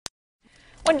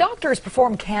When doctors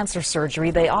perform cancer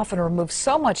surgery, they often remove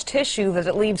so much tissue that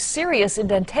it leaves serious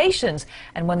indentations.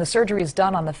 And when the surgery is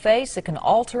done on the face, it can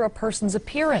alter a person's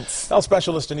appearance. Health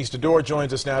specialist Denise Dedore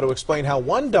joins us now to explain how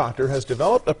one doctor has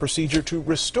developed a procedure to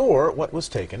restore what was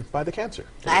taken by the cancer.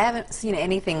 I haven't seen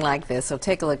anything like this, so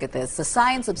take a look at this. The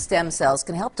science of stem cells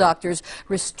can help doctors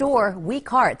restore weak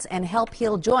hearts and help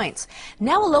heal joints.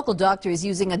 Now a local doctor is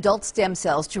using adult stem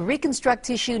cells to reconstruct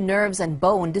tissue, nerves, and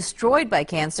bone destroyed by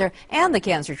cancer and the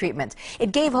cancer treatment.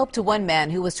 It gave hope to one man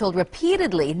who was told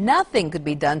repeatedly nothing could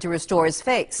be done to restore his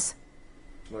face.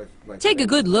 Take a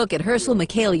good look at Herschel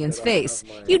McCallian's face.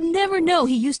 You'd never know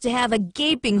he used to have a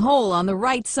gaping hole on the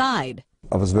right side.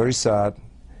 I was very sad.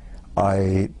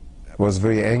 I was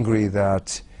very angry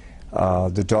that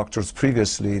the doctors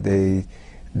previously, they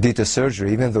did the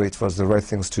surgery, even though it was the right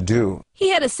things to do. He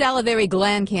had a salivary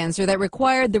gland cancer that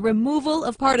required the removal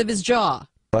of part of his jaw.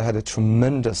 I had a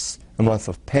tremendous amount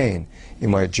of pain in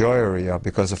my jaw area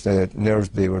because of the nerves.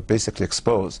 They were basically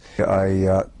exposed.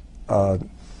 I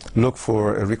looked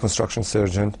for a reconstruction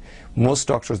surgeon. Most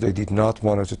doctors, they did not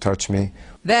want to touch me.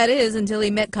 That is until he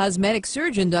met cosmetic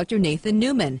surgeon Dr. Nathan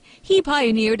Newman. He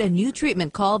pioneered a new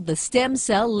treatment called the stem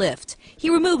cell lift. He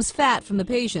removes fat from the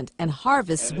patient and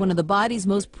harvests one of the body's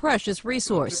most precious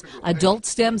resource, adult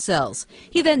stem cells.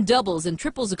 He then doubles and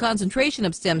triples the concentration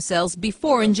of stem cells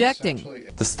before injecting.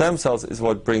 The stem cells is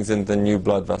what brings in the new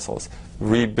blood vessels,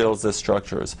 rebuilds the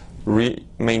structures,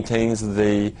 maintains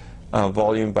the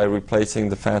volume by replacing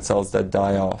the fat cells that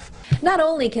die off. Not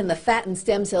only can the fat and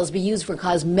stem cells be used for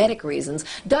cosmetic reasons,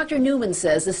 Dr. Newman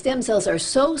says the stem cells are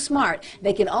so smart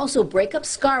they can also break up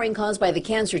scarring caused by the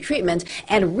cancer treatment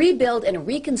and rebuild and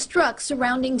reconstruct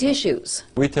surrounding tissues.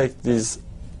 We take these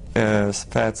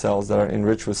fat cells that are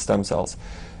enriched with stem cells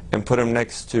and put them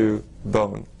next to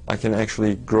bone. I can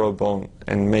actually grow bone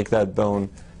and make that bone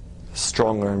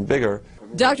stronger and bigger.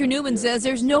 Dr. Newman says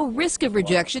there's no risk of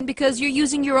rejection because you're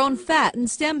using your own fat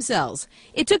and stem cells.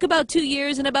 It took about 2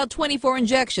 years and about 24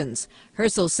 injections.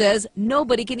 Herschel says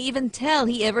nobody can even tell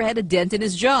he ever had a dent in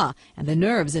his jaw, and the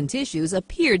nerves and tissues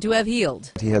appeared to have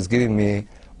healed. He has given me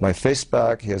my face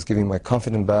back, he has given me my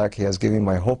confidence back, he has given me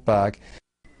my hope back.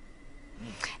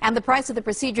 And the price of the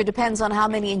procedure depends on how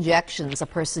many injections a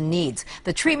person needs.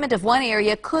 The treatment of one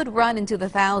area could run into the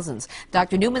thousands.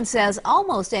 Dr. Newman says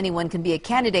almost anyone can be a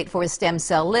candidate for a stem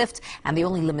cell lift, and the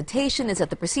only limitation is that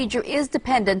the procedure is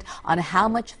dependent on how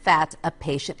much fat a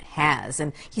patient has.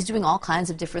 And he's doing all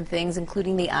kinds of different things,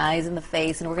 including the eyes and the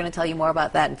face, and we're going to tell you more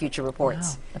about that in future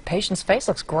reports. Wow. The patient's face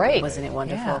looks great. Wasn't it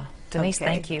wonderful? Yeah. Denise, Okay.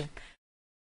 thank you.